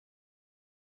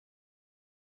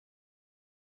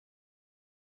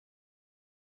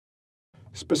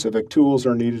Specific tools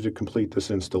are needed to complete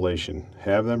this installation.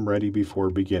 Have them ready before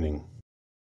beginning.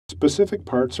 Specific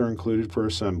parts are included for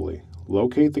assembly.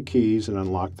 Locate the keys and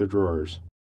unlock the drawers.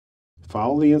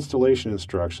 Follow the installation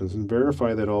instructions and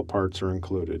verify that all parts are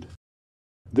included.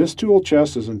 This tool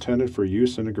chest is intended for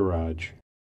use in a garage.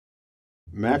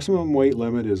 Maximum weight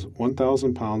limit is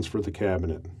 1,000 pounds for the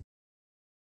cabinet.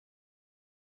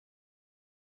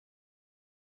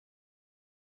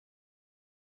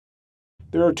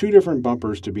 There are two different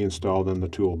bumpers to be installed in the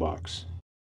toolbox.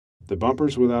 The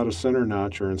bumpers without a center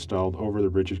notch are installed over the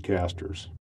rigid casters.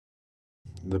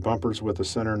 The bumpers with a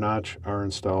center notch are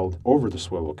installed over the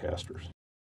swivel casters.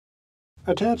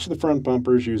 Attach the front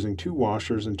bumpers using 2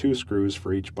 washers and 2 screws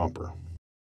for each bumper.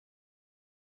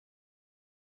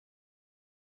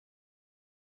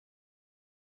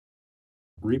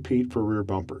 Repeat for rear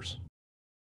bumpers.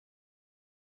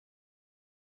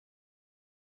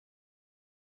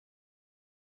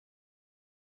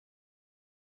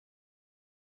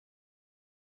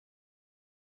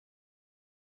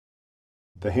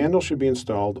 The handle should be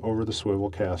installed over the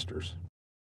swivel casters.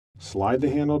 Slide the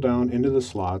handle down into the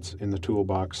slots in the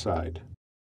toolbox side.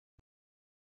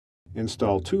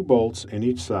 Install 2 bolts in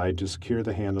each side to secure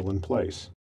the handle in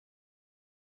place.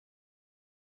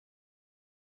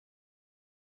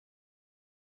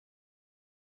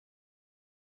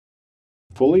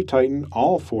 Fully tighten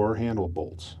all 4 handle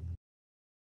bolts.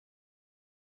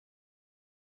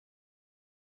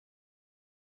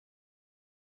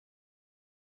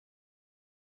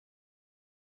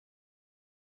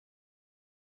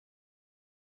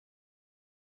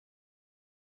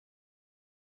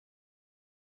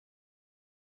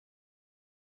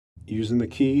 Using the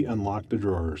key, unlock the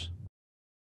drawers.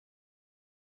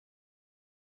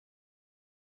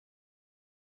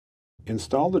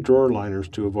 Install the drawer liners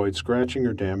to avoid scratching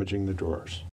or damaging the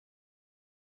drawers.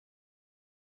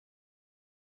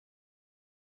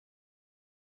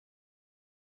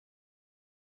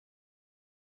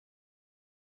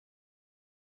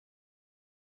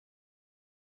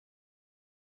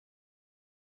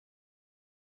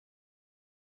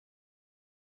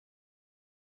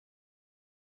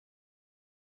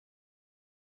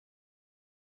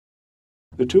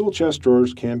 The tool chest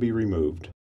drawers can be removed.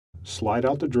 Slide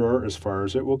out the drawer as far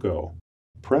as it will go.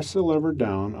 Press the lever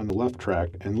down on the left track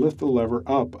and lift the lever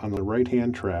up on the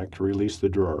right-hand track to release the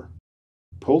drawer.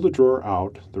 Pull the drawer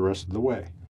out the rest of the way.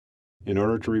 In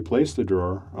order to replace the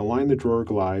drawer, align the drawer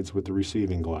glides with the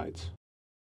receiving glides.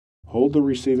 Hold the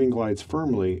receiving glides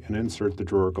firmly and insert the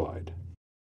drawer glide.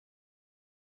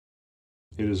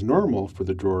 It is normal for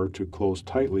the drawer to close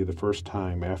tightly the first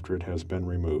time after it has been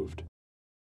removed.